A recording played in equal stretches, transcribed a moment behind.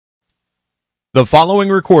The following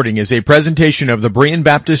recording is a presentation of the Berean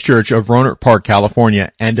Baptist Church of Rohnert Park,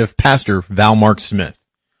 California, and of Pastor Val Mark Smith.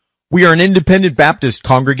 We are an independent Baptist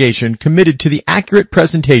congregation committed to the accurate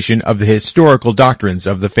presentation of the historical doctrines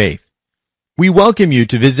of the faith. We welcome you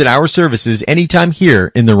to visit our services anytime here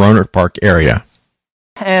in the Rohnert Park area.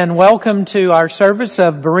 And welcome to our service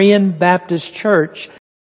of Berean Baptist Church.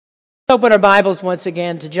 Let's open our Bibles once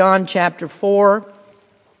again to John chapter 4.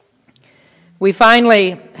 We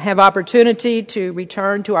finally have opportunity to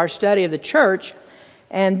return to our study of the church,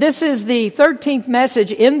 and this is the 13th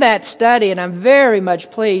message in that study, and I'm very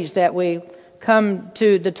much pleased that we come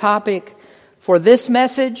to the topic for this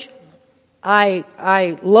message.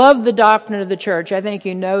 I love the doctrine of the church. I think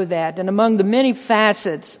you know that, and among the many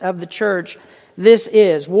facets of the church,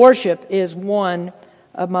 worship is one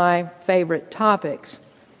of my favorite topics.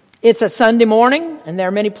 It's a Sunday morning, and there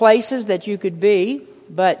are many places that you could be,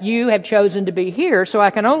 but you have chosen to be here, so I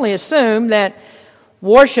can only assume that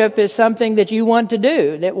worship is something that you want to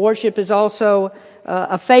do, that worship is also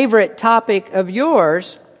a favorite topic of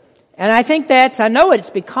yours. And I know it's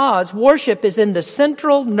because worship is in the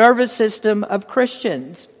central nervous system of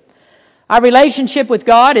Christians. Our relationship with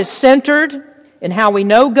God is centered in how we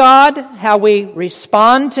know God, how we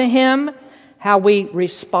respond to Him, how we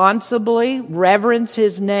responsibly reverence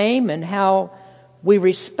His name, and how we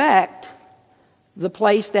respect the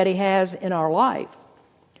place that He has in our life.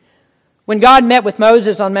 When God met with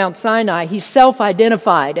Moses on Mount Sinai, He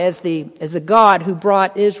self-identified as the God who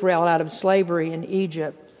brought Israel out of slavery in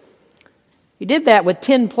Egypt. He did that with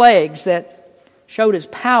 10 plagues that showed His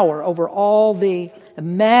power over all the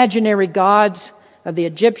imaginary gods of the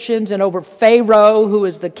Egyptians and over Pharaoh, who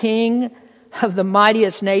is the king of the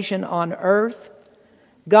mightiest nation on earth.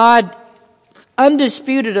 God's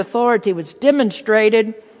undisputed authority was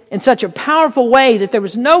demonstrated in such a powerful way that there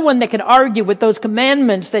was no one that could argue with those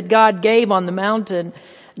commandments that God gave on the mountain.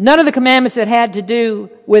 None of the commandments that had to do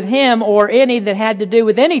with Him or any that had to do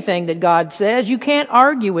with anything that God says. You can't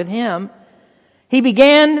argue with Him. He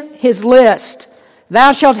began His list.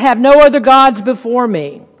 Thou shalt have no other gods before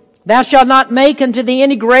me. Thou shalt not make unto thee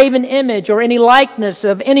any graven image or any likeness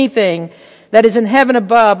of anything that is in heaven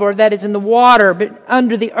above or that is in the water but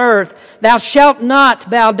under the earth. Thou shalt not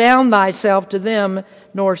bow down thyself to them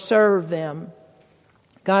nor serve them.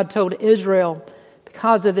 God told Israel,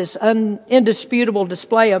 because of this indisputable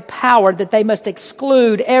display of power, that they must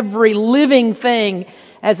exclude every living thing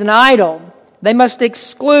as an idol. They must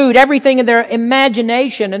exclude everything in their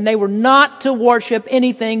imagination, and they were not to worship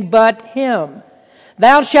anything but Him.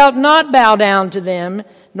 Thou shalt not bow down to them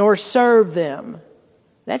nor serve them.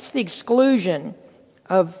 That's the exclusion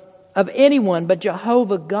of anyone but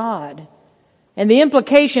Jehovah God. And the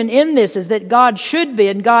implication in this is that God should be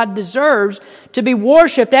and God deserves to be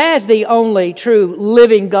worshipped as the only true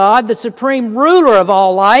living God, the supreme ruler of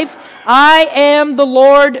all life. I am the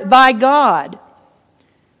Lord thy God.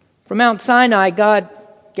 From Mount Sinai, God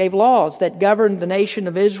gave laws that governed the nation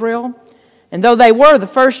of Israel. And though they were the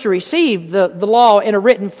first to receive the law in a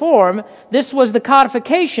written form, this was the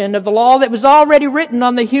codification of the law that was already written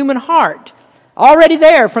on the human heart. Already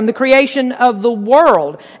there from the creation of the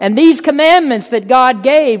world. And these commandments that God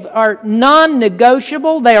gave are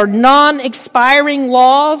non-negotiable. They are non-expiring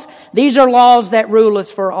laws. These are laws that rule us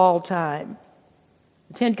for all time.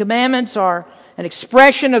 The 10 Commandments are an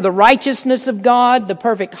expression of the righteousness of God, the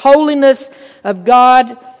perfect holiness of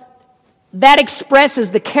God. That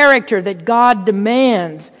expresses the character that God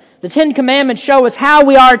demands. The 10 Commandments show us how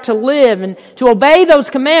we are to live, and to obey those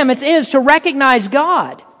commandments is to recognize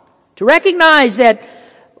God. To recognize that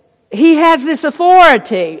He has this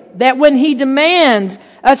authority, that when He demands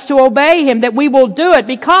us to obey Him, that we will do it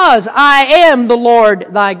because I am the Lord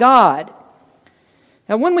thy God.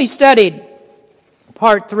 Now, when we studied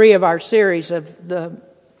part 3 of our series of the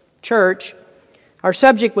church, our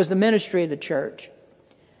subject was the ministry of the church.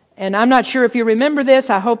 And I'm not sure if you remember this,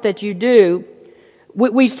 I hope that you do.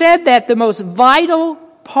 We said that the most vital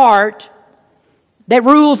part that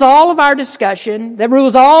rules all of our discussion, that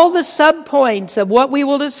rules all the subpoints of what we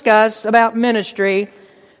will discuss about ministry,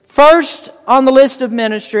 first on the list of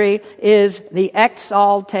ministry is the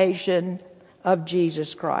exaltation of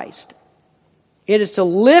Jesus Christ. It is to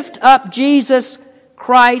lift up Jesus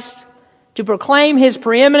Christ, to proclaim His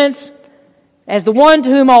preeminence as the one to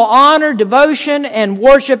whom all honor, devotion, and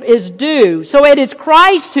worship is due. So it is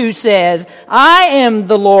Christ who says, I am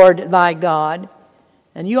the Lord thy God,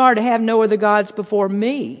 and you are to have no other gods before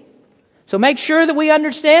me. So make sure that we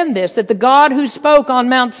understand this, that the God who spoke on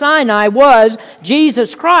Mount Sinai was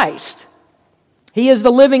Jesus Christ. He is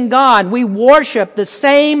the living God. We worship the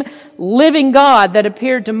same living God that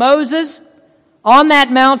appeared to Moses on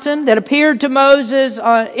that mountain that appeared to Moses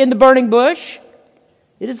in the burning bush,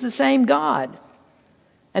 it is the same God.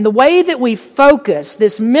 And the way that we focus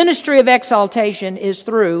this ministry of exaltation is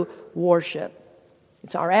through worship.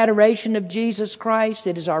 It's our adoration of Jesus Christ.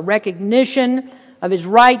 It is our recognition of His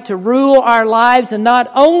right to rule our lives, and not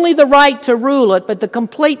only the right to rule it, but the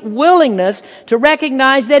complete willingness to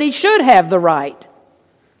recognize that He should have the right.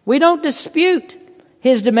 We don't dispute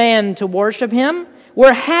His demand to worship Him.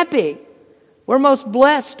 We're happy. We're most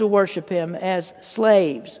blessed to worship Him as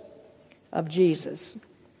slaves of Jesus.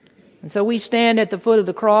 And so we stand at the foot of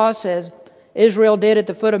the cross as Israel did at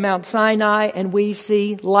the foot of Mount Sinai, and we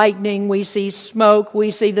see lightning, we see smoke,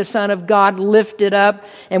 we see the Son of God lifted up,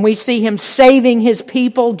 and we see Him saving His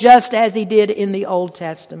people just as He did in the Old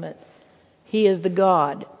Testament. He is the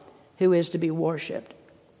God who is to be worshipped.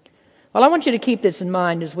 Well, I want you to keep this in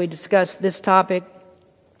mind as we discuss this topic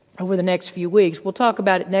over the next few weeks. We'll talk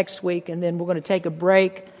about it next week, and then we're going to take a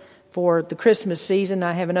break for the Christmas season.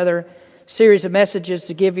 I have another series of messages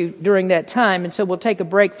to give you during that time, and so we'll take a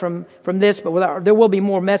break from this, but there will be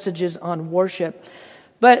more messages on worship.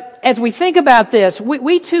 But as we think about this,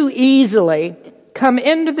 we too easily come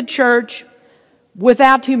into the church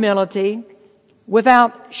without humility,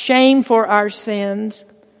 without shame for our sins.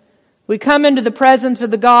 We come into the presence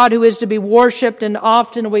of the God who is to be worshipped, and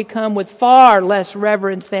often we come with far less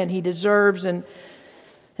reverence than He deserves, and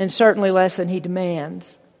certainly less than He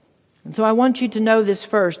demands. And so I want you to know this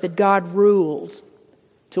first, that God rules.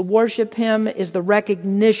 To worship Him is the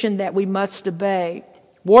recognition that we must obey.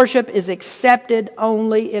 Worship is accepted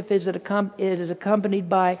only if it is accompanied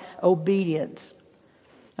by obedience.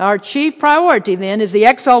 Our chief priority then is the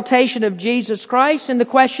exaltation of Jesus Christ, and the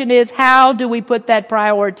question is, how do we put that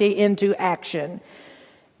priority into action?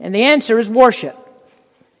 And the answer is worship.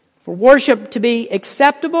 For worship to be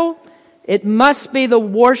acceptable, it must be the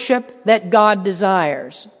worship that God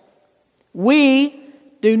desires. We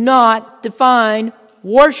do not define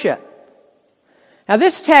worship. Now,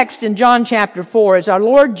 this text in John chapter 4 is our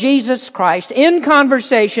Lord Jesus Christ in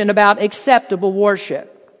conversation about acceptable worship.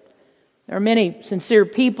 There are many sincere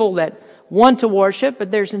people that want to worship,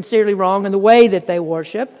 but they're sincerely wrong in the way that they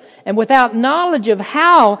worship. And without knowledge of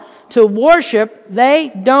how to worship, they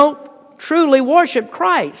don't truly worship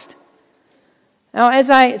Christ. Now, as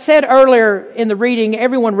I said earlier in the reading,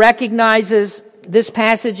 everyone recognizes this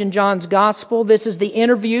passage in John's Gospel. This is the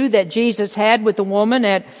interview that Jesus had with the woman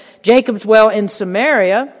at Jacob's well in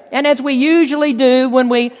Samaria. And as we usually do when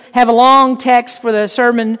we have a long text for the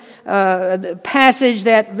sermon passage,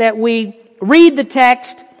 that we read the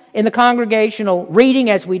text in the congregational reading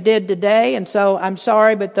as we did today. And so I'm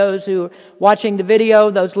sorry, but those who are watching the video,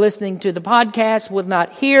 those listening to the podcast, would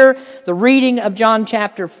not hear the reading of John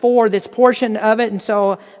chapter 4, this portion of it. And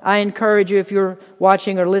so I encourage you, if you're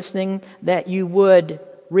watching or listening, that you would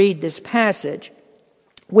read this passage.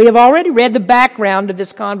 We have already read the background of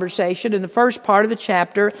this conversation in the first part of the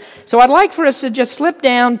chapter. So I'd like for us to just slip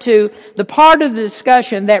down to the part of the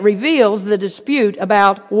discussion that reveals the dispute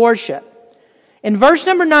about worship. In verse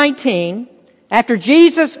number 19, after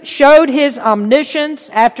Jesus showed His omniscience,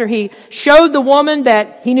 after He showed the woman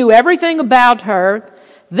that He knew everything about her,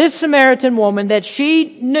 this Samaritan woman,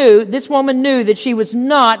 this woman knew that she was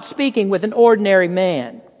not speaking with an ordinary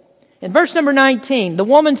man. In verse number 19, the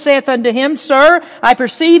woman saith unto Him, Sir, I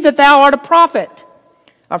perceive that thou art a prophet.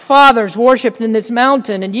 Our fathers worshipped in this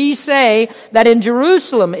mountain, and ye say that in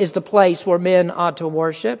Jerusalem is the place where men ought to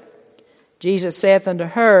worship. Jesus saith unto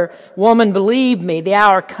her, Woman, believe me, the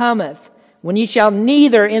hour cometh, when ye shall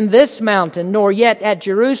neither in this mountain, nor yet at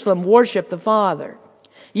Jerusalem worship the Father.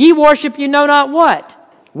 Ye worship you know not what.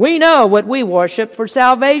 We know what we worship, for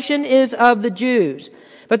salvation is of the Jews.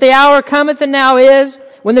 But the hour cometh, and now is,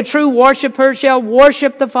 when the true worshipper shall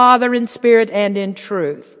worship the Father in spirit and in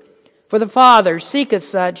truth. For the Father seeketh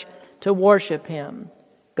such to worship Him.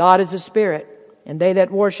 God is a spirit, and they that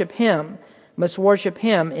worship Him must worship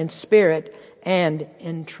Him in spirit and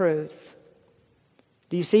in truth.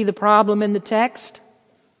 Do you see the problem in the text?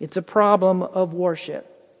 It's a problem of worship.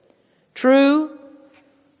 True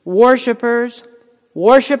worshipers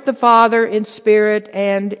worship the Father in spirit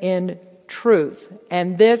and in truth.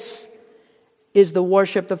 And this is the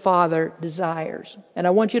worship the Father desires. And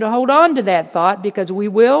I want you to hold on to that thought, because we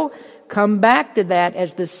will come back to that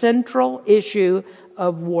as the central issue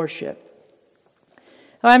of worship.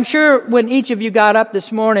 I'm sure when each of you got up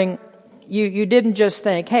this morning, you didn't just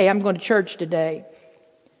think, hey, I'm going to church today.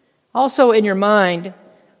 Also in your mind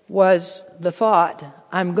was the thought,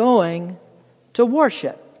 I'm going to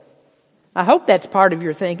worship. I hope that's part of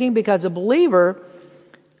your thinking, because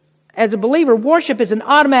as a believer, worship is an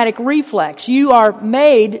automatic reflex. You are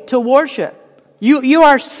made to worship. You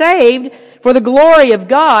are saved for the glory of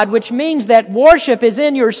God, which means that worship is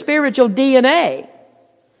in your spiritual DNA.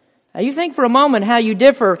 Now you think for a moment how you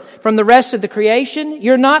differ from the rest of the creation.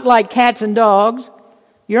 You're not like cats and dogs.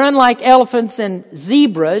 You're unlike elephants and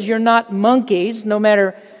zebras. You're not monkeys, no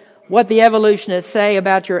matter what the evolutionists say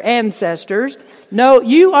about your ancestors. No,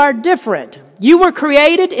 you are different. You were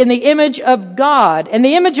created in the image of God. And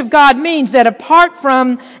the image of God means that apart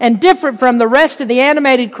from and different from the rest of the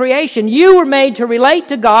animated creation, you were made to relate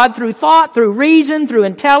to God through thought, through reason, through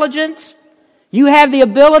intelligence. You have the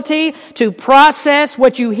ability to process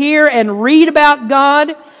what you hear and read about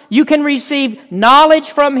God. You can receive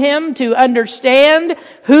knowledge from Him to understand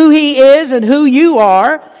who He is and who you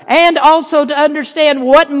are, and also to understand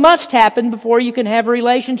what must happen before you can have a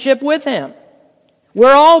relationship with Him.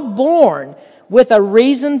 We're all born with a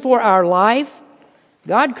reason for our life.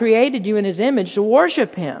 God created you in His image to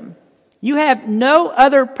worship Him. You have no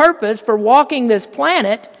other purpose for walking this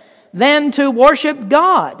planet than to worship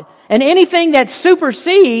God. And anything that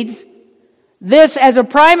supersedes this as a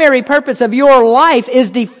primary purpose of your life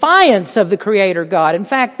is defiance of the Creator God. In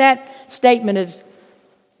fact, that statement is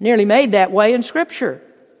nearly made that way in Scripture.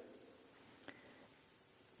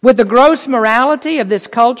 With the gross morality of this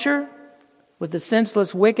culture, with the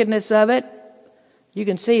senseless wickedness of it, you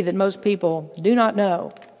can see that most people do not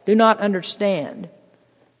know, do not understand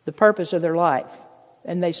the purpose of their life,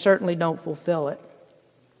 and they certainly don't fulfill it.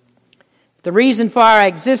 If the reason for our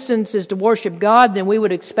existence is to worship God, then we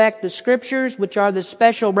would expect the Scriptures, which are the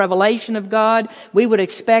special revelation of God, we would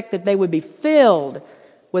expect that they would be filled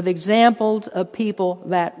with examples of people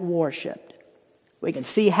that worshiped. We can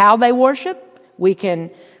see how they worship. We can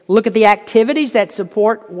look at the activities that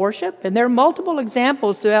support worship, and there are multiple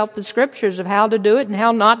examples throughout the Scriptures of how to do it and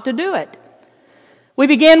how not to do it. We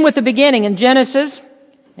begin with the beginning in Genesis,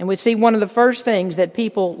 and we see one of the first things that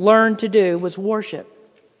people learned to do was worship.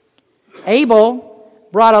 Abel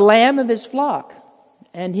brought a lamb of his flock,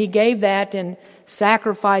 and he gave that in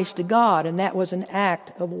sacrifice to God, and that was an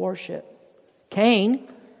act of worship. Cain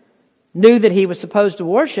knew that he was supposed to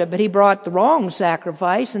worship, but he brought the wrong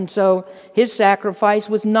sacrifice, and so his sacrifice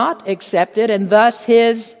was not accepted, and thus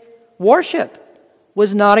his worship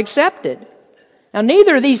was not accepted. Now,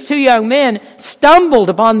 neither of these two young men stumbled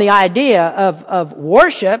upon the idea of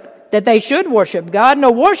worship, that they should worship God.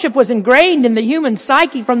 No, worship was ingrained in the human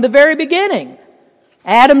psyche from the very beginning.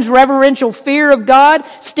 Adam's reverential fear of God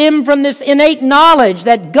stemmed from this innate knowledge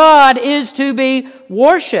that God is to be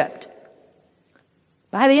worshipped.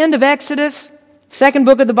 By the end of Exodus, second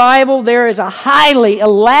book of the Bible, there is a highly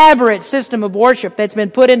elaborate system of worship that's been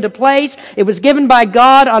put into place. It was given by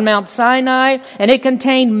God on Mount Sinai, and it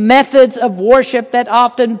contained methods of worship that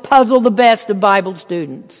often puzzle the best of Bible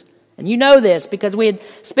students. And you know this because we had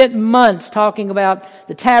spent months talking about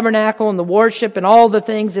the tabernacle and the worship and all the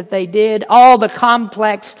things that they did, all the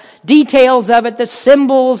complex details of it, the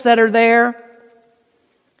symbols that are there.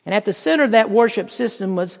 And at the center of that worship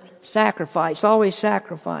system was sacrifice, always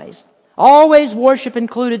sacrifice. Always worship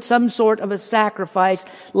included some sort of a sacrifice.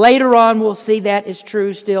 Later on, we'll see that is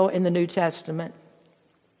true still in the New Testament.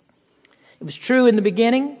 It was true in the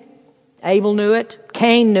beginning. Abel knew it.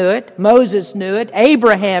 Cain knew it. Moses knew it.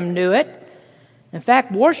 Abraham knew it. In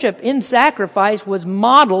fact, worship in sacrifice was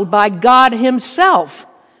modeled by God Himself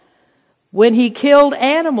when He killed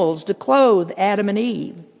animals to clothe Adam and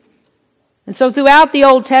Eve. And so throughout the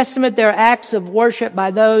Old Testament, there are acts of worship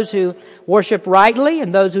by those who worship rightly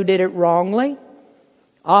and those who did it wrongly.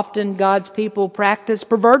 Often God's people practiced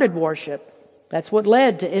perverted worship. That's what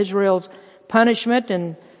led to Israel's punishment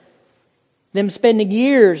and them spending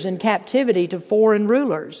years in captivity to foreign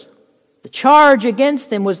rulers. The charge against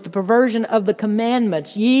them was the perversion of the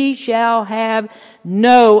commandments. Ye shall have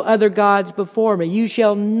no other gods before me. You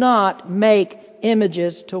shall not make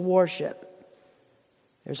images to worship.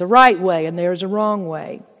 There's a right way and there's a wrong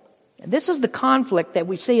way. And this is the conflict that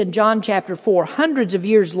we see in John chapter 4. Hundreds of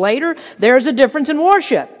years later, there's a difference in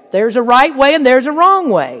worship. There's a right way and there's a wrong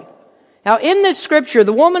way. Now, in this scripture,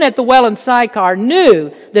 the woman at the well in Sychar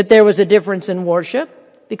knew that there was a difference in worship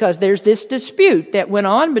because there's this dispute that went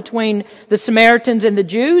on between the Samaritans and the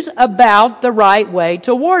Jews about the right way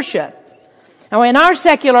to worship. Now, in our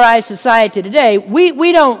secularized society today,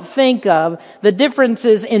 we don't think of the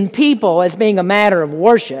differences in people as being a matter of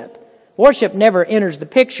worship. Worship never enters the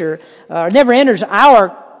picture, never enters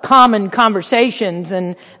our common conversations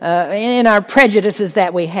and in our prejudices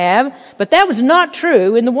that we have. But that was not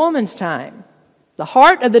true in the woman's time. The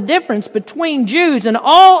heart of the difference between Jews and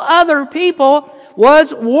all other people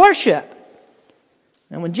was worship.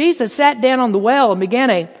 And when Jesus sat down on the well and began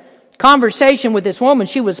a conversation with this woman,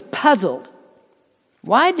 she was puzzled.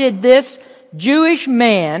 Why did this Jewish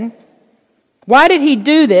man. Why did he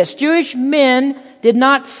do this? Jewish men did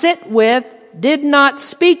not sit with, did not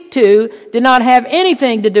speak to, did not have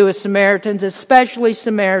anything to do with Samaritans, especially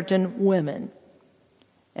Samaritan women.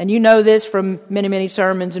 And you know this from many, many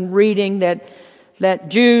sermons and reading that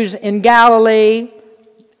Jews in Galilee,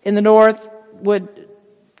 in the north, would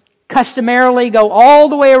customarily go all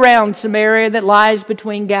the way around Samaria that lies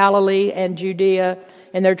between Galilee and Judea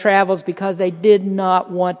in their travels because they did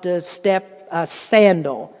not want to step a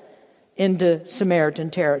sandal into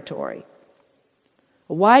Samaritan territory.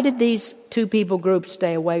 Why did these two people groups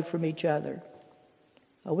stay away from each other?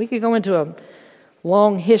 Well, we could go into a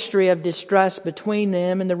long history of distrust between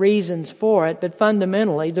them and the reasons for it, but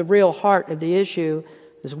fundamentally, the real heart of the issue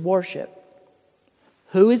is worship.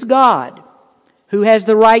 Who is God? Who has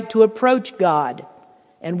the right to approach God?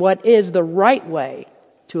 And what is the right way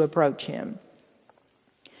to approach Him?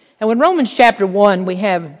 And in Romans chapter 1, we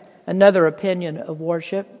have another opinion of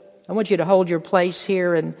worship. I want you to hold your place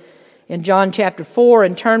here in John chapter 4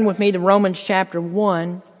 and turn with me to Romans chapter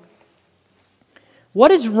 1.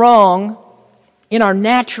 What is wrong in our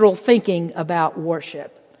natural thinking about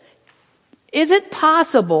worship? Is it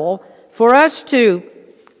possible for us to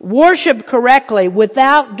worship correctly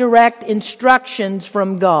without direct instructions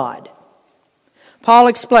from God? Paul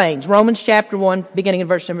explains, Romans chapter 1, beginning in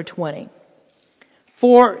verse number 20.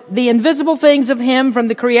 For the invisible things of Him from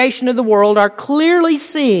the creation of the world are clearly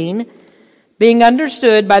seen, being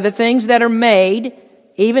understood by the things that are made,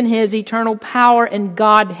 even His eternal power and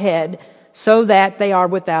Godhead, so that they are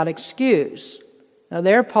without excuse. Now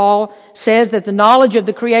there Paul says that the knowledge of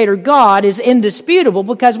the Creator God is indisputable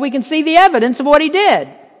because we can see the evidence of what He did.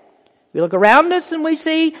 We look around us and we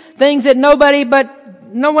see things that no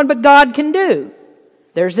one but God can do.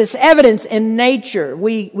 There's this evidence in nature.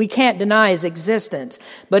 We can't deny His existence.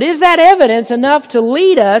 But is that evidence enough to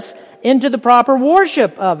lead us into the proper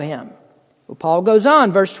worship of Him? Well, Paul goes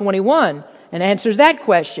on, verse 21, and answers that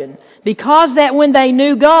question. Because that when they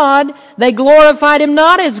knew God, they glorified Him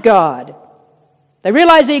not as God. They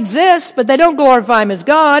realize He exists, but they don't glorify Him as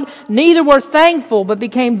God. Neither were thankful, but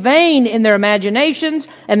became vain in their imaginations,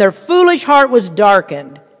 and their foolish heart was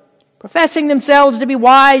darkened. Professing themselves to be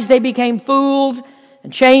wise, they became fools,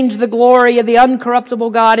 and changed the glory of the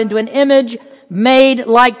uncorruptible God into an image made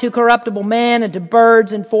like to corruptible man, and to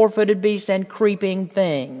birds and four-footed beasts and creeping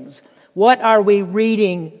things. What are we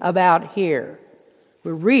reading about here?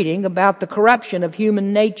 We're reading about the corruption of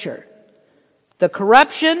human nature. The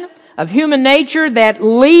corruption of human nature that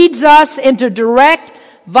leads us into direct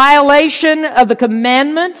violation of the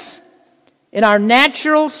commandments. In our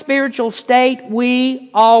natural spiritual state, we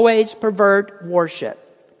always pervert worship.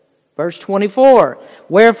 Verse 24,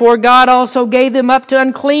 wherefore God also gave them up to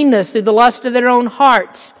uncleanness through the lust of their own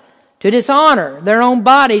hearts, to dishonor their own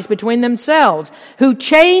bodies between themselves, who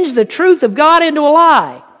changed the truth of God into a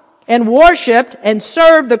lie, and worshipped and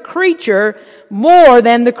served the creature more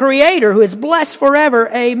than the Creator, who is blessed forever.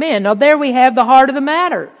 Amen. Now there we have the heart of the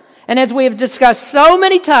matter. And as we have discussed so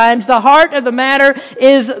many times, the heart of the matter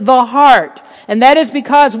is the heart. And that is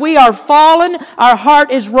because we are fallen, our heart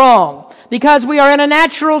is wrong. Because we are in a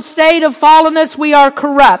natural state of fallenness, we are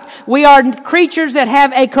corrupt. We are creatures that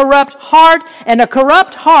have a corrupt heart, and a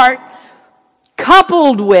corrupt heart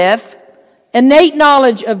coupled with innate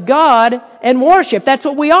knowledge of God and worship. That's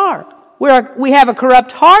what we are. We have a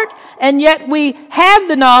corrupt heart, and yet we have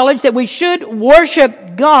the knowledge that we should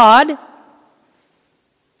worship God.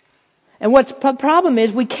 And what's the problem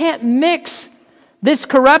is we can't mix this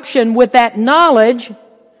corruption with that knowledge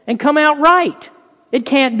and come out right. It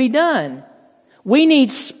can't be done. We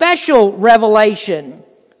need special revelation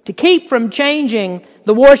to keep from changing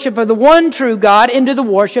the worship of the one true God into the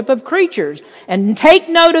worship of creatures. And take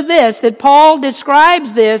note of this, that Paul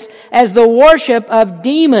describes this as the worship of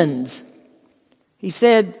demons. He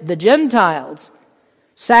said the Gentiles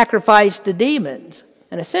sacrifice to demons.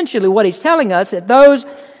 And essentially what he's telling us that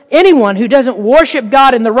anyone who doesn't worship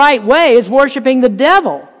God in the right way is worshiping the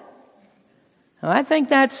devil. Now, I think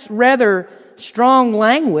that's rather strong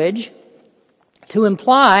language to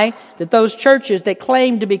imply that those churches that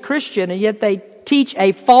claim to be Christian and yet they teach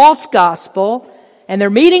a false gospel, and they're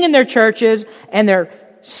meeting in their churches, and they're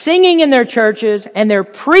singing in their churches, and they're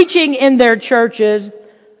preaching in their churches,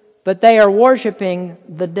 but they are worshiping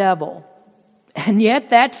the devil. And yet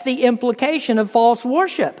that's the implication of false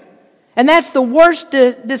worship. And that's the worst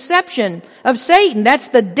deception of Satan. That's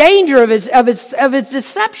the danger of his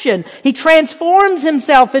deception. He transforms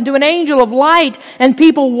himself into an angel of light, and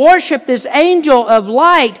people worship this angel of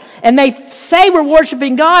light, and they say we're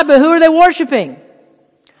worshiping God, but who are they worshiping?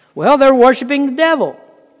 Well, they're worshiping the devil.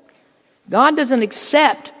 God doesn't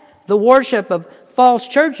accept the worship of false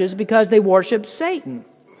churches because they worship Satan.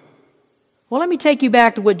 Well, let me take you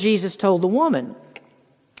back to what Jesus told the woman.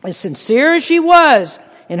 As sincere as she was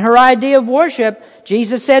in her idea of worship,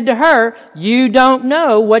 Jesus said to her, "You don't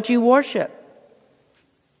know what you worship."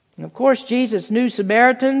 And of course, Jesus knew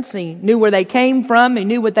Samaritans. He knew where they came from. He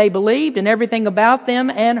knew what they believed and everything about them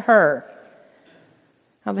and her.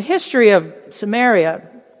 Now, the history of Samaria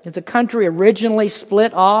is a country originally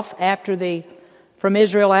split off from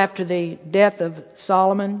Israel after the death of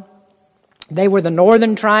Solomon. They were the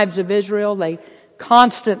northern tribes of Israel. They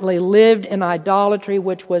constantly lived in idolatry,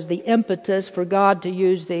 which was the impetus for God to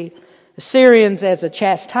use the Assyrians as a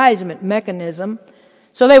chastisement mechanism.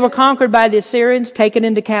 So they were conquered by the Assyrians, taken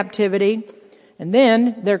into captivity, and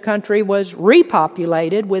then their country was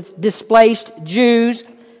repopulated with displaced Jews,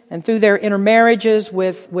 and through their intermarriages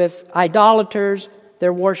with idolaters,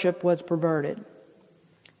 their worship was perverted.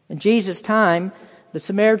 In Jesus' time, the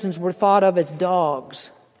Samaritans were thought of as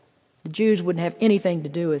dogs. The Jews wouldn't have anything to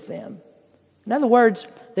do with them. In other words,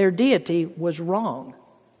 their deity was wrong.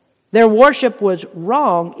 Their worship was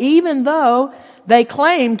wrong, even though they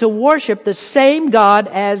claimed to worship the same God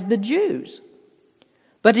as the Jews.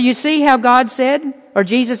 But do you see how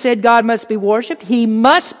Jesus said God must be worshipped? He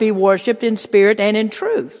must be worshipped in spirit and in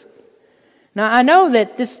truth. Now, I know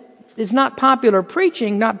that this is not popular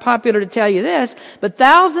preaching, not popular to tell you this, but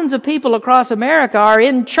thousands of people across America are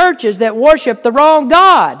in churches that worship the wrong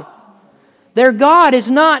God. Their God is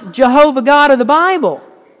not Jehovah God of the Bible.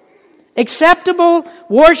 Acceptable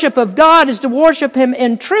worship of God is to worship Him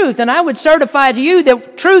in truth. And I would certify to you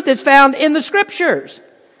that truth is found in the Scriptures.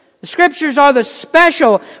 The Scriptures are the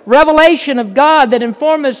special revelation of God that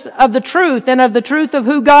inform us of the truth and of the truth of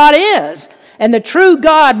who God is. And the true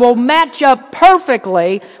God will match up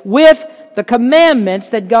perfectly with the commandments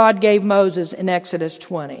that God gave Moses in Exodus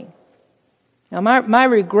 20. Now, my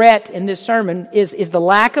regret in this sermon is the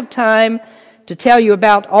lack of time to tell you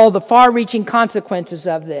about all the far-reaching consequences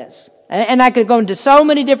of this. And I could go into so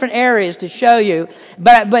many different areas to show you,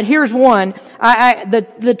 but here's one.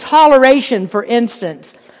 The toleration, for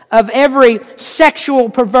instance, of every sexual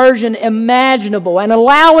perversion imaginable and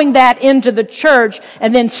allowing that into the church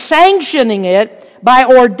and then sanctioning it by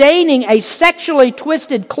ordaining a sexually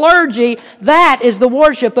twisted clergy, that is the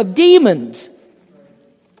worship of demons.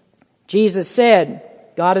 Jesus said,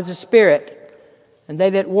 God is a spirit, and they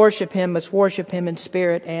that worship Him must worship Him in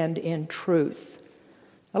spirit and in truth.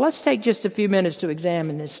 Now let's take just a few minutes to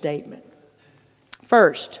examine this statement.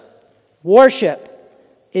 First, worship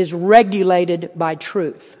is regulated by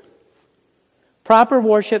truth. Proper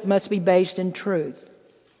worship must be based in truth.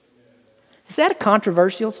 Is that a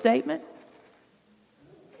controversial statement?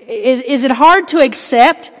 Is it hard to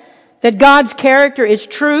accept that God's character is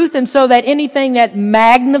truth, and so that anything that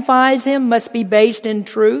magnifies Him must be based in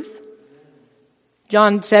truth?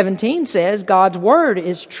 John 17 says God's Word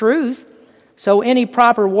is truth, so any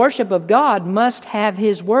proper worship of God must have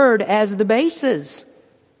His Word as the basis.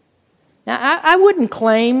 Now, I wouldn't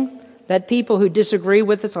claim that people who disagree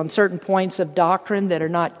with us on certain points of doctrine that are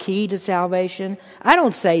not key to salvation, I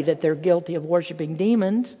don't say that they're guilty of worshiping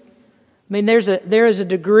demons. I mean, there is a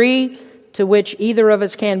degree to which either of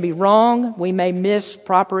us can be wrong. We may miss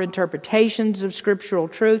proper interpretations of scriptural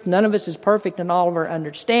truth. None of us is perfect in all of our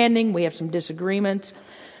understanding. We have some disagreements.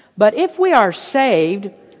 But if we are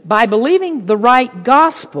saved by believing the right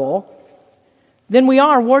gospel, then we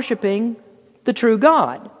are worshiping the true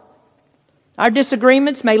God. Our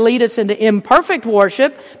disagreements may lead us into imperfect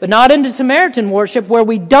worship, but not into Samaritan worship where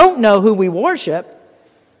we don't know who we worship.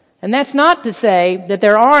 And that's not to say that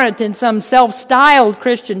there aren't in some self-styled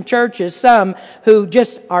Christian churches some who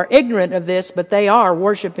just are ignorant of this, but they are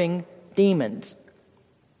worshiping demons.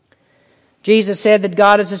 Jesus said that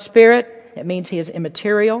God is a spirit. That means He is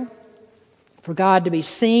immaterial. For God to be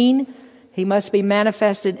seen, He must be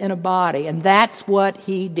manifested in a body. And that's what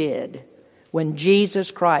He did when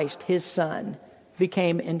Jesus Christ, His Son,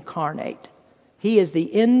 became incarnate. He is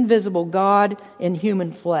the invisible God in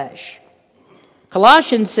human flesh.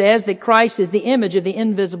 Colossians says that Christ is the image of the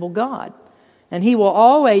invisible God, and He will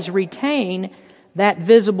always retain that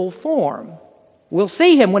visible form. We'll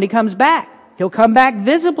see Him when He comes back. He'll come back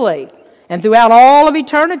visibly, and throughout all of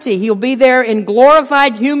eternity, He'll be there in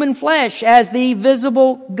glorified human flesh as the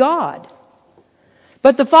visible God.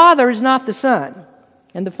 But the Father is not the Son,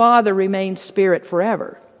 and the Father remains Spirit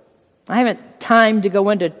forever. I haven't time to go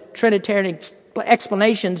into Trinitarian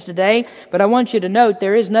explanations today, but I want you to note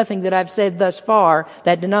there is nothing that I've said thus far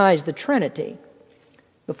that denies the Trinity.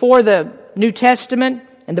 Before the New Testament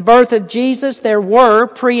and the birth of Jesus, there were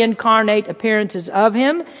pre-incarnate appearances of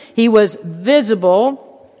Him. He was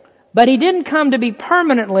visible But he didn't come to be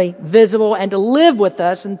permanently visible and to live with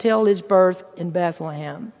us until his birth in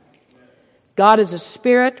Bethlehem. God is a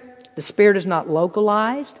spirit. The Spirit is not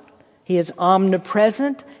localized. He is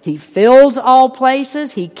omnipresent. He fills all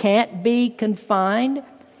places. He can't be confined.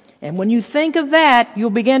 And when you think of that, you'll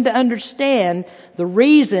begin to understand the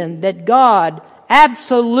reason that God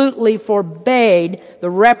absolutely forbade the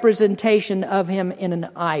representation of him in an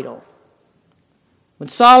idol. When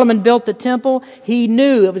Solomon built the temple, he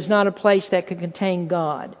knew it was not a place that could contain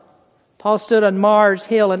God. Paul stood on Mars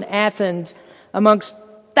Hill in Athens amongst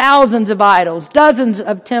thousands of idols, dozens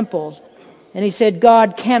of temples, and he said,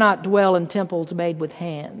 God cannot dwell in temples made with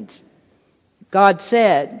hands. God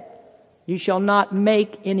said, you shall not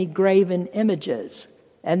make any graven images.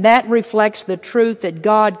 And that reflects the truth that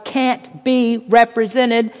God can't be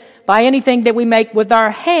represented by anything that we make with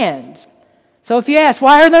our hands. So if you ask,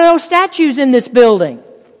 why are there no statues in this building?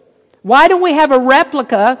 Why don't we have a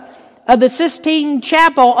replica of the Sistine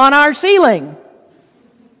Chapel on our ceiling?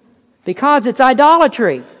 Because it's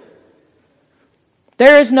idolatry.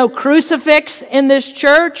 There is no crucifix in this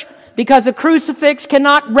church because a crucifix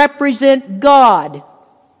cannot represent God.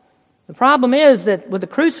 The problem is that with the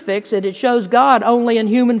crucifix, it shows God only in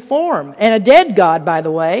human form, and a dead God, by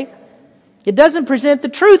the way. It doesn't present the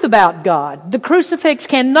truth about God. The crucifix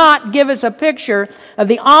cannot give us a picture of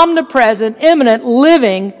the omnipresent, immanent,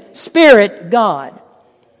 living Spirit God.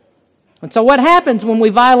 And so what happens when we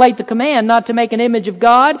violate the command not to make an image of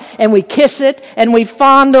God, and we kiss it, and we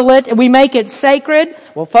fondle it, and we make it sacred?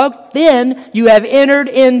 Well, folks, then you have entered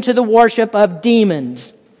into the worship of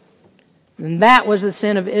demons. And that was the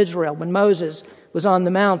sin of Israel when Moses was on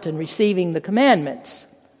the mountain receiving the commandments.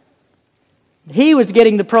 He was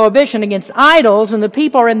getting the prohibition against idols, and the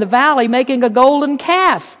people are in the valley making a golden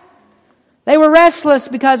calf. They were restless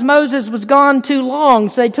because Moses was gone too long,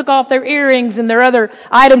 so they took off their earrings and their other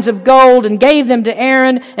items of gold and gave them to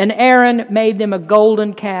Aaron, and Aaron made them a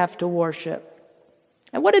golden calf to worship.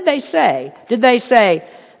 And what did they say? Did they say,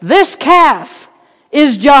 this calf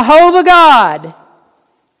is Jehovah God?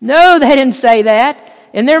 No, they didn't say that.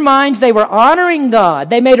 In their minds, they were honoring God.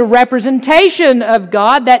 They made a representation of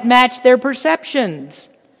God that matched their perceptions.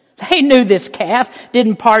 They knew this calf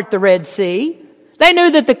didn't part the Red Sea. They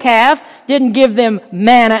knew that the calf didn't give them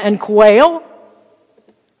manna and quail.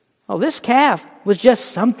 Oh, this calf was just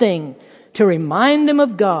something to remind them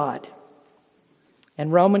of God.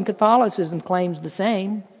 And Roman Catholicism claims the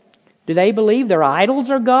same. Do they believe their idols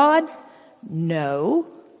are God? No.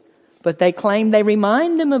 But they claim they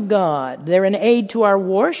remind them of God. They're an aid to our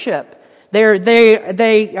worship. They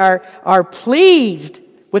are pleased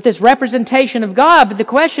with this representation of God. But the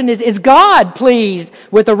question is God pleased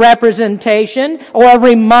with a representation or a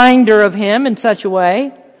reminder of Him in such a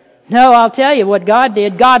way? No, I'll tell you what God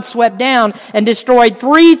did. God swept down and destroyed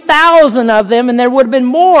 3,000 of them, and there would have been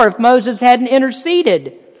more if Moses hadn't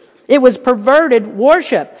interceded. It was perverted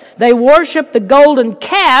worship. They worshiped the golden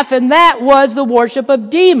calf, and that was the worship of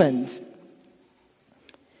demons.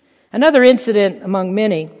 Another incident among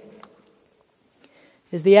many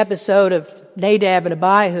is the episode of Nadab and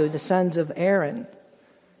Abihu, the sons of Aaron.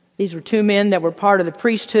 These were two men that were part of the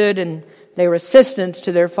priesthood, and they were assistants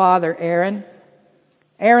to their father Aaron.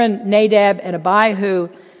 Aaron, Nadab, and Abihu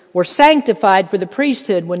were sanctified for the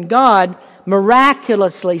priesthood when God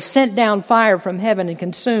miraculously sent down fire from heaven and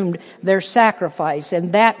consumed their sacrifice.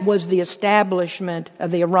 And that was the establishment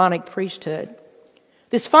of the Aaronic priesthood.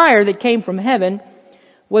 This fire that came from heaven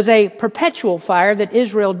was a perpetual fire that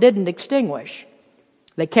Israel didn't extinguish.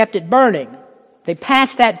 They kept it burning. They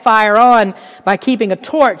passed that fire on by keeping a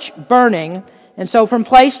torch burning. And so from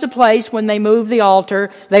place to place, when they moved the altar,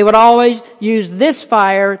 they would always use this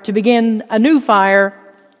fire to begin a new fire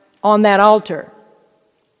on that altar.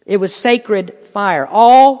 It was sacred fire.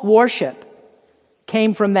 All worship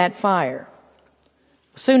came from that fire.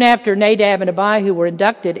 Soon after Nadab and Abihu were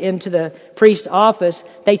inducted into the priest office,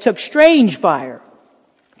 they took strange fire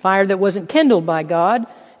that wasn't kindled by God,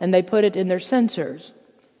 and they put it in their censers.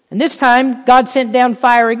 And this time, God sent down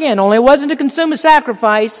fire again, only it wasn't to consume a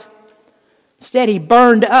sacrifice. Instead, He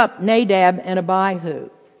burned up Nadab and Abihu.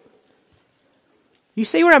 You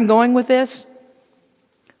see where I'm going with this?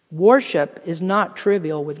 Worship is not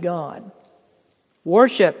trivial with God.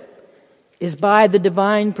 Worship is by the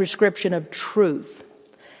divine prescription of truth.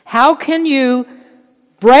 How can you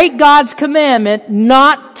break God's commandment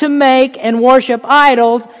not to make and worship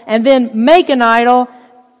idols and then make an idol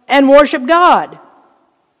and worship God?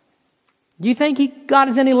 Do you think God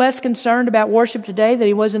is any less concerned about worship today than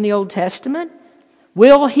He was in the Old Testament?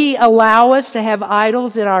 Will He allow us to have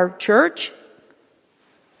idols in our church?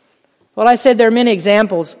 Well, I said there are many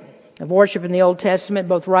examples of worship in the Old Testament,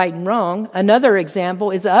 both right and wrong. Another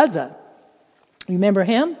example is Uzzah. You remember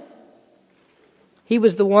him? He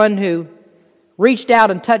was the one who reached out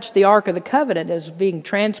and touched the Ark of the Covenant as being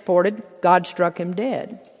transported. God struck him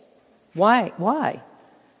dead. Why?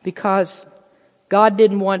 Because God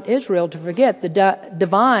didn't want Israel to forget the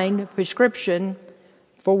divine prescription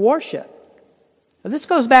for worship. Now, this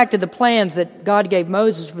goes back to the plans that God gave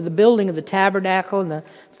Moses for the building of the tabernacle and the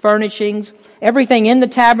furnishings. Everything in the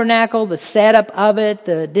tabernacle, the setup of it,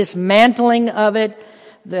 the dismantling of it,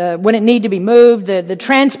 when it needed to be moved, the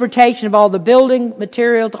transportation of all the building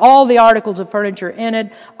materials, all the articles of furniture in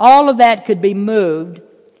it, all of that could be moved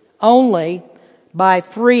only by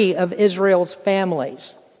 3 of Israel's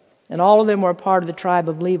families. And all of them were a part of the tribe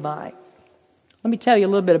of Levi. Let me tell you a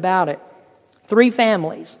little bit about it. 3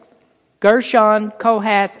 families, Gershon,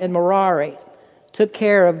 Kohath, and Merari, took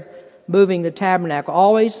care of moving the tabernacle.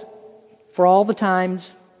 Always, for all the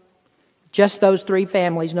times, just those 3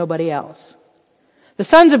 families, nobody else. The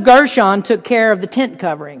sons of Gershon took care of the tent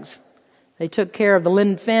coverings. They took care of the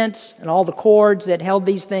linen fence and all the cords that held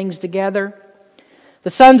these things together. The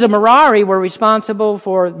sons of Merari were responsible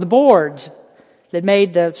for the boards that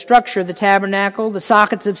made the structure of the tabernacle, the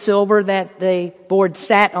sockets of silver that the board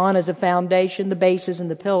sat on as a foundation, the bases and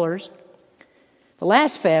the pillars. The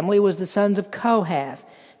last family was the sons of Kohath.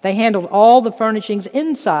 They handled all the furnishings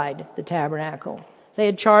inside the tabernacle. They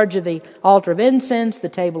had charge of the altar of incense, the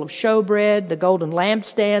table of showbread, the golden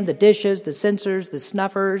lampstand, the dishes, the censers, the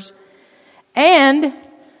snuffers. And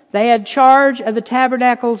they had charge of the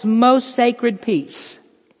tabernacle's most sacred piece,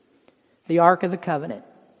 the Ark of the Covenant.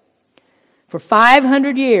 For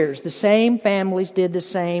 500 years, the same families did the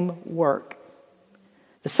same work.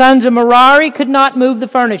 The sons of Merari could not move the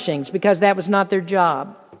furnishings because that was not their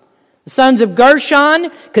job. The sons of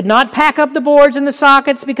Gershon could not pack up the boards and the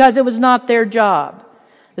sockets because it was not their job.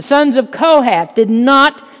 The sons of Kohath did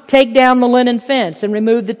not take down the linen fence and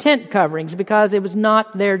remove the tent coverings because it was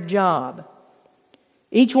not their job.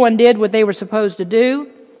 Each one did what they were supposed to do.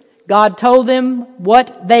 God told them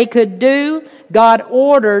what they could do. God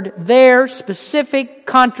ordered their specific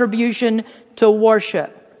contribution to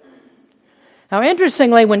worship. Now,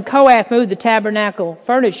 interestingly, when Kohath moved the tabernacle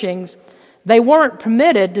furnishings, they weren't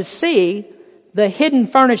permitted to see the hidden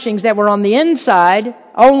furnishings that were on the inside.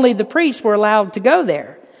 Only the priests were allowed to go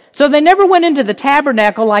there. So they never went into the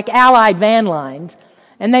tabernacle like Allied van lines.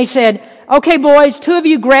 And they said, okay, boys, 2 of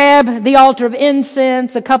you grab the altar of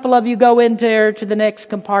incense. A couple of you go in there to the next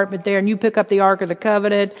compartment there, and you pick up the Ark of the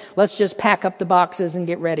Covenant. Let's just pack up the boxes and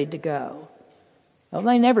get ready to go. Well,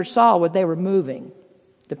 they never saw what they were moving.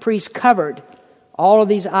 The priests covered all of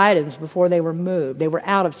these items before they were moved. They were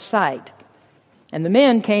out of sight. And the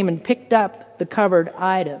men came and picked up the covered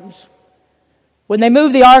items. When they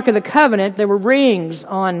moved the Ark of the Covenant, there were rings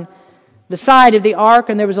on the side of the ark,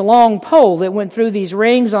 and there was a long pole that went through these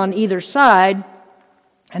rings on either side,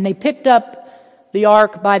 and they picked up the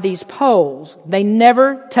ark by these poles. They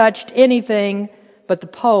never touched anything but the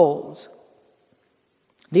poles.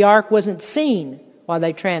 The ark wasn't seen while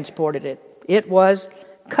they transported it. It was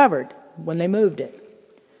covered when they moved it.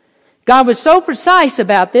 God was so precise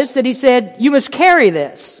about this that He said, you must carry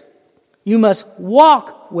this. You must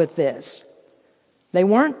walk with this. They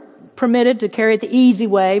weren't permitted to carry it the easy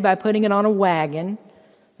way by putting it on a wagon.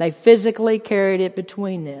 They physically carried it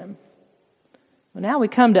between them. Well, now we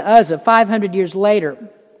come to Uzzah, 500 years later.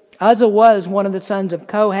 Uzzah was one of the sons of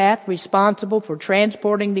Kohath, responsible for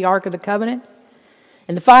transporting the Ark of the Covenant.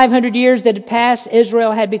 In the 500 years that had passed,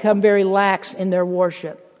 Israel had become very lax in their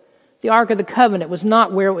worship. The Ark of the Covenant was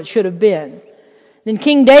not where it should have been. Then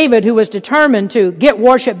King David, who was determined to get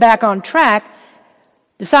worship back on track,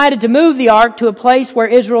 decided to move the ark to a place where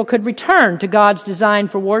Israel could return to God's design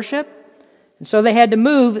for worship. And so they had to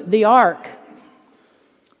move the ark.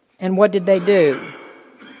 And what did they do?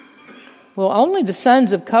 Well, only the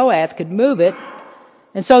sons of Kohath could move it.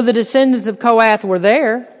 And so the descendants of Kohath were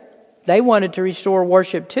there. They wanted to restore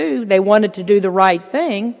worship too. They wanted to do the right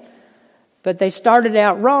thing. But they started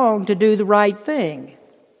out wrong to do the right thing.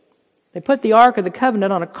 They put the Ark of the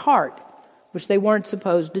Covenant on a cart, which they weren't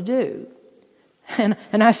supposed to do. And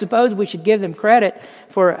I suppose we should give them credit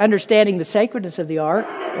for understanding the sacredness of the ark.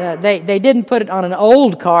 They didn't put it on an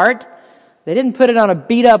old cart. They didn't put it on a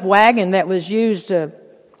beat-up wagon that was used to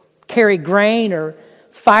carry grain or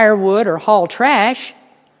firewood or haul trash.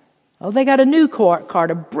 Oh, they got a new cart,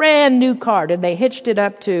 a brand new cart, and they hitched it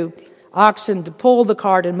up to oxen to pull the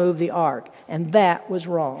cart and move the ark. And that was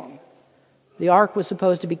wrong. The ark was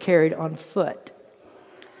supposed to be carried on foot.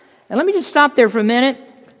 And let me just stop there for a minute.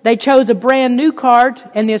 They chose a brand new cart,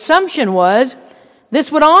 and the assumption was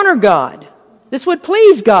this would honor God. This would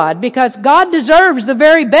please God because God deserves the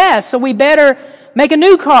very best. So we better make a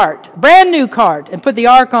new cart, brand new cart, and put the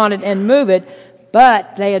ark on it and move it.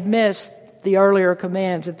 But they had missed the earlier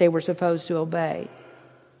commands that they were supposed to obey.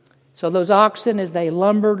 So those oxen, as they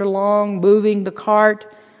lumbered along, moving the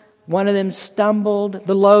cart, one of them stumbled,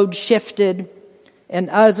 the load shifted, and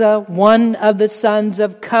Uzzah, one of the sons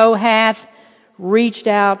of Kohath, reached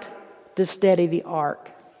out to steady the ark.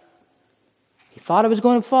 He thought it was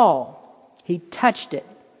going to fall. He touched it,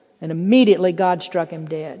 and immediately God struck him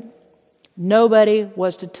dead. Nobody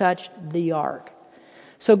was to touch the ark.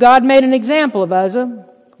 So God made an example of Uzzah.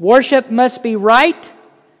 Worship must be right.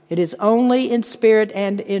 It is only in spirit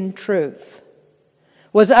and in truth.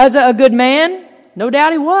 Was Uzzah a good man? No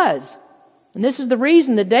doubt he was. And this is the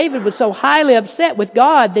reason that David was so highly upset with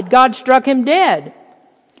God that God struck him dead.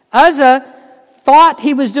 Uzzah thought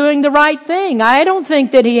he was doing the right thing. I don't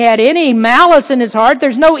think that he had any malice in his heart.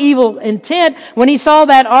 There's no evil intent. When he saw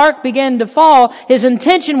that ark begin to fall, his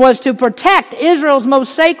intention was to protect Israel's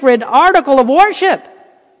most sacred article of worship.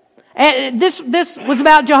 And this was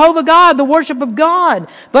about Jehovah God, the worship of God.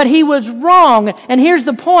 But he was wrong. And here's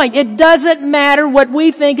the point. It doesn't matter what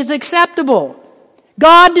we think is acceptable.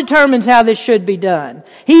 God determines how this should be done.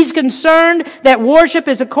 He's concerned that worship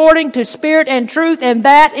is according to spirit and truth, and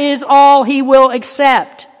that is all He will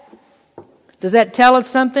accept. Does that tell us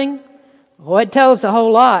something? Well, it tells us a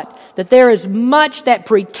whole lot. That there is much that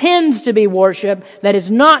pretends to be worship that is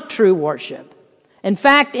not true worship. In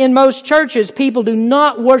fact, in most churches, people do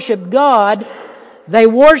not worship God. They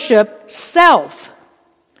worship self.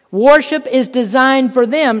 Worship is designed for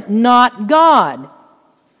them, not God.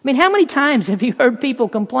 I mean, how many times have you heard people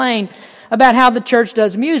complain about how the church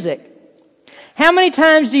does music? How many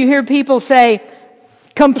times do you hear people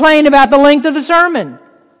complain about the length of the sermon?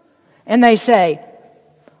 And they say,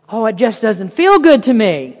 oh, it just doesn't feel good to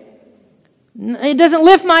me. It doesn't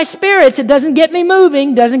lift my spirits. It doesn't get me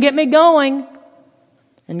moving, doesn't get me going.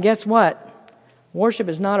 And guess what? Worship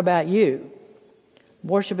is not about you.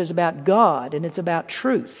 Worship is about God, and it's about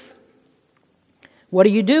truth. What do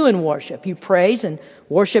you do in worship? You praise and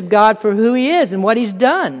worship God for who He is and what He's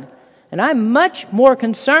done. And I'm much more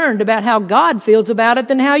concerned about how God feels about it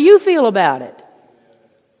than how you feel about it.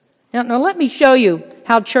 Now let me show you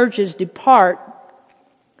how churches depart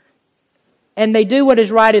and they do what is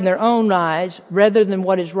right in their own eyes rather than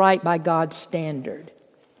what is right by God's standard.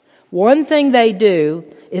 One thing they do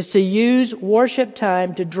is to use worship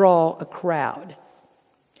time to draw a crowd.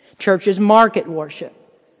 Churches market worship,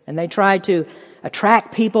 and they try to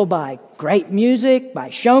attract people by great music, by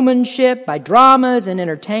showmanship, by dramas and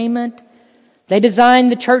entertainment. They design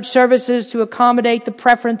the church services to accommodate the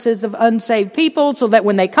preferences of unsaved people so that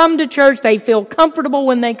when they come to church, they feel comfortable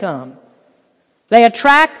when they come. They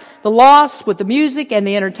attract the lost with the music and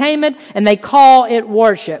the entertainment, and they call it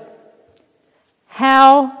worship.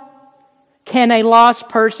 How can a lost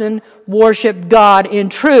person worship God in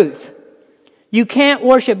truth? You can't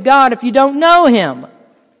worship God if you don't know Him.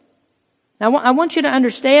 Now, I want you to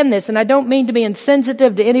understand this, and I don't mean to be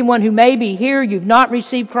insensitive to anyone who may be here. You've not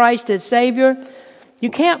received Christ as Savior. You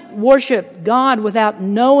can't worship God without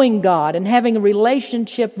knowing God and having a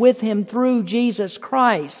relationship with Him through Jesus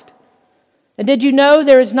Christ. And did you know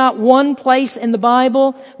there is not one place in the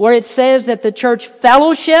Bible where it says that the church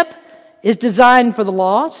fellowship is designed for the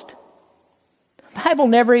lost? The Bible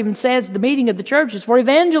never even says the meeting of the church is for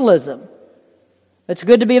evangelism. It's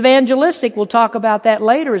good to be evangelistic. We'll talk about that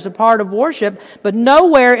later as a part of worship. But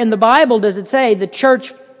nowhere in the Bible does it say the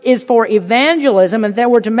church is for evangelism and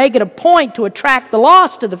that we're to make it a point to attract the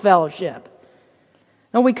lost to the fellowship.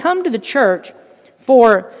 Now, we come to the church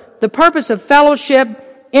for the purpose of fellowship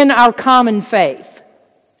in our common faith.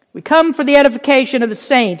 We come for the edification of the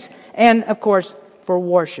saints and, of course, for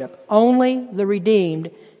worship. Only the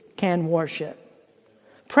redeemed can worship.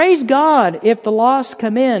 Praise God if the lost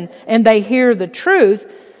come in and they hear the truth,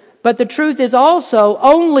 but the truth is also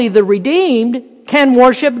only the redeemed can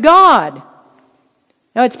worship God.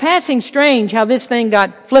 Now, it's passing strange how this thing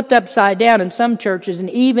got flipped upside down in some churches and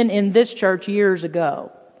even in this church years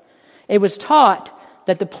ago. It was taught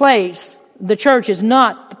that the church is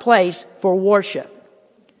not the place for worship.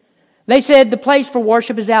 They said the place for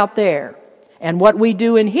worship is out there, and what we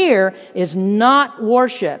do in here is not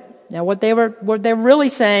worship. Now, what they were really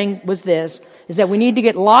saying was this, is that we need to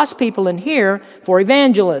get lost people in here for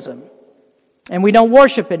evangelism. And we don't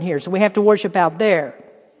worship in here, so we have to worship out there.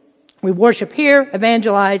 We worship here,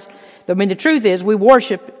 evangelize. I mean, the truth is, we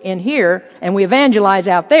worship in here, and we evangelize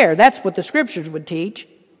out there. That's what the Scriptures would teach.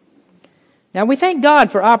 Now, we thank God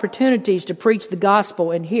for opportunities to preach the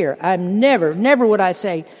gospel in here. Never would I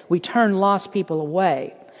say we turn lost people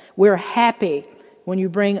away. We're happy when you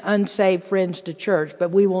bring unsaved friends to church,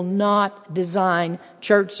 but we will not design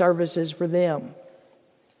church services for them.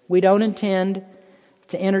 We don't intend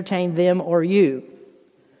to entertain them or you.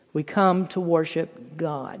 We come to worship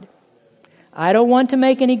God. I don't want to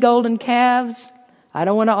make any golden calves. I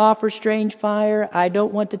don't want to offer strange fire. I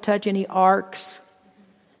don't want to touch any arks.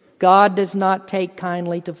 God does not take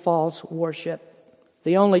kindly to false worship.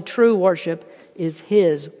 The only true worship is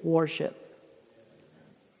His worship.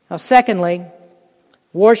 Now, secondly,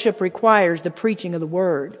 worship requires the preaching of the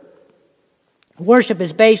Word. Worship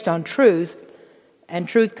is based on truth, and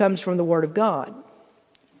truth comes from the Word of God.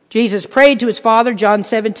 Jesus prayed to His Father, John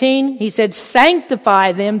 17. He said,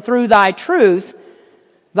 "Sanctify them through Thy truth.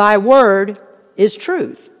 Thy Word is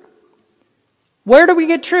truth." Where do we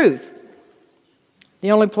get truth?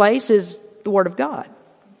 The only place is the Word of God.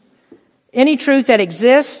 Any truth that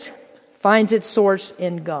exists finds its source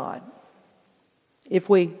in God. If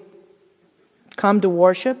we come to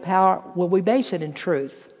worship, how will we base it in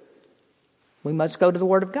truth? We must go to the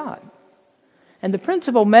Word of God. And the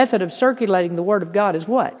principal method of circulating the Word of God is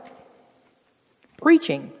what?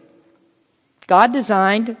 Preaching. God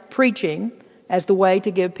designed preaching as the way to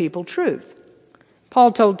give people truth.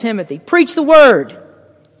 Paul told Timothy, "Preach the Word.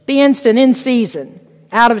 Be instant in season,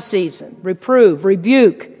 out of season. Reprove,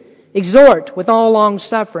 rebuke, exhort with all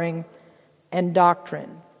long-suffering and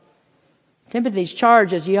doctrine." Timothy's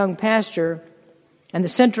charge as a young pastor, and the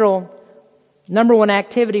central number one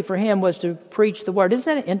activity for him was to preach the Word.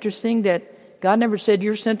 Isn't that interesting that God never said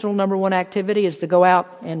your central number one activity is to go out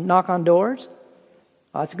and knock on doors?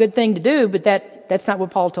 Well, it's a good thing to do, but that's not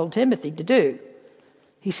what Paul told Timothy to do.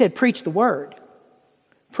 He said, preach the Word.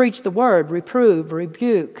 Preach the Word, reprove,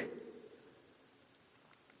 rebuke.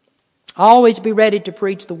 Always be ready to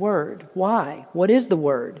preach the Word. Why? What is the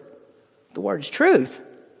Word? The Word is truth.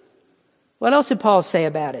 What else did Paul say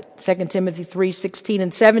about it? 2 Timothy 3:16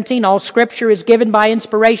 and 17. All Scripture is given by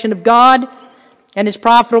inspiration of God and is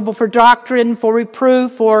profitable for doctrine, for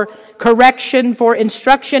reproof, for correction, for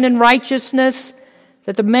instruction in righteousness,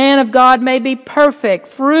 that the man of God may be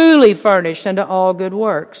perfect, truly furnished unto all good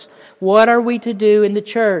works. What are we to do in the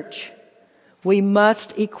church? We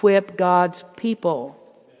must equip God's people.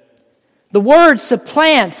 The Word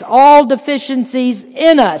supplants all deficiencies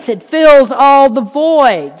in us. It fills all the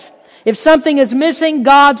voids. If something is missing,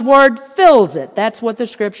 God's Word fills it. That's what the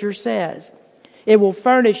Scripture says. It will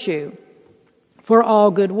furnish you for all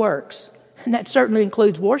good works. And that certainly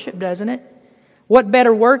includes worship, doesn't it? What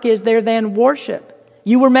better work is there than worship?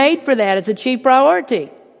 You were made for that. It's a chief priority.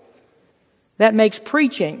 That makes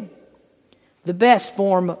preaching the best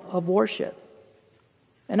form of worship.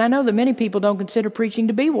 And I know that many people don't consider preaching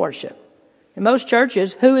to be worship. In most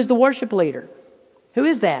churches, who is the worship leader? Who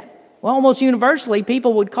is that? Well, almost universally,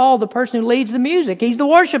 people would call the person who leads the music, he's the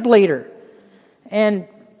worship leader. And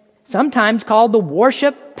sometimes called the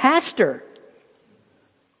worship pastor.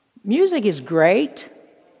 Music is great.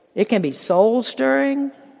 It can be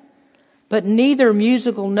soul-stirring. But neither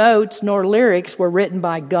musical notes nor lyrics were written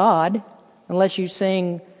by God, unless you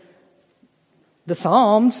sing the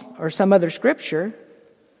Psalms or some other scripture.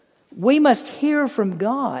 We must hear from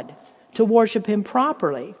God to worship Him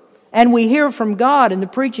properly. And we hear from God in the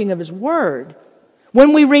preaching of His Word.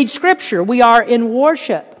 When we read Scripture, we are in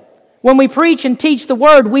worship. When we preach and teach the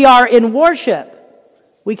Word, we are in worship.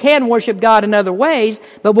 We can worship God in other ways,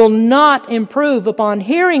 but will not improve upon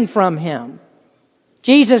hearing from Him.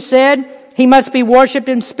 Jesus said He must be worshiped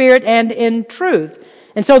in spirit and in truth.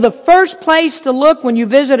 And so the first place to look when you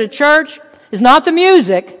visit a church is not the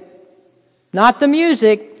music. Not the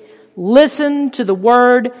music. Listen to the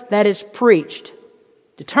Word that is preached.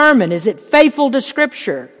 Determine, is it faithful to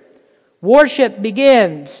Scripture? Worship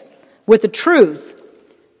begins with the truth,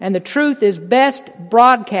 and the truth is best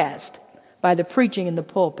broadcast by the preaching in the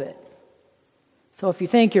pulpit. So if you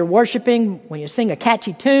think you're worshiping when you sing a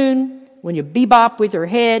catchy tune, when you bebop with your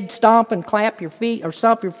head, stomp and clap your feet, or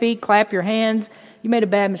stomp your feet, clap your hands, you made a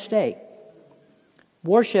bad mistake.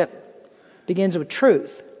 Worship begins with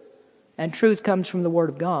truth, and truth comes from the Word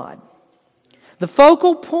of God. The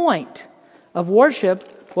focal point of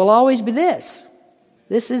worship will always be this.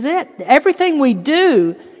 This is it. Everything we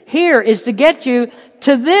do here is to get you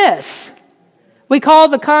to this. We call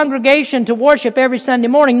the congregation to worship every Sunday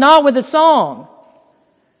morning, not with a song,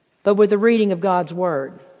 but with the reading of God's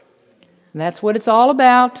Word. And that's what it's all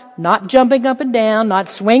about. Not jumping up and down, not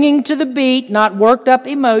swinging to the beat, not worked up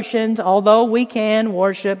emotions, although we can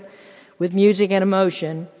worship with music and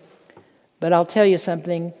emotion. But I'll tell you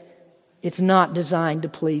something, it's not designed to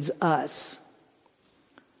please us.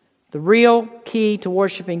 The real key to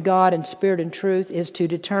worshiping God in spirit and truth is to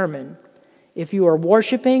determine, if you are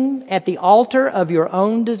worshiping at the altar of your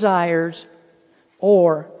own desires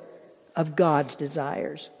or of God's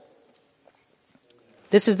desires.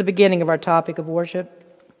 This is the beginning of our topic of worship.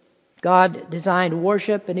 God designed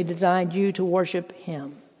worship, and He designed you to worship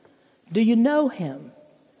Him. Do you know Him?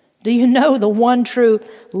 Do you know the one true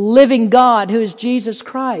living God who is Jesus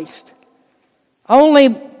Christ? Only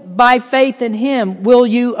by faith in Him will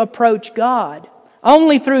you approach God.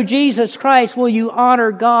 Only through Jesus Christ will you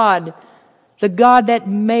honor God, the God that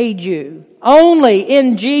made you. Only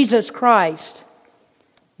in Jesus Christ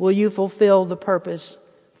will you fulfill the purpose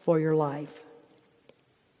for your life.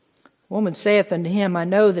 The woman saith unto him, I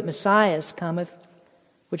know that Messiah cometh,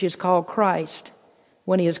 which is called Christ.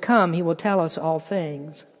 When He is come, He will tell us all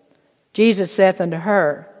things. Jesus saith unto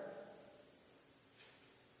her,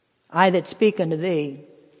 I that speak unto thee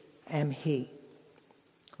am He.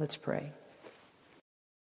 Let's pray.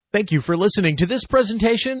 Thank you for listening to this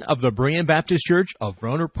presentation of the Berean Baptist Church of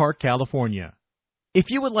Rohnert Park, California.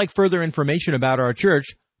 If you would like further information about our church,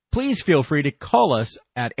 please feel free to call us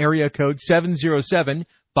at area code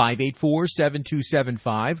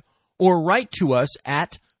 707-584-7275 or write to us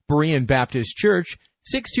at Berean Baptist Church,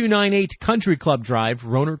 6298 Country Club Drive,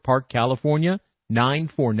 Rohnert Park, California,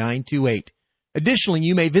 94928. Additionally,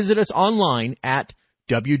 you may visit us online at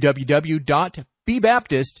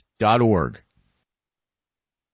www.bbaptist.org.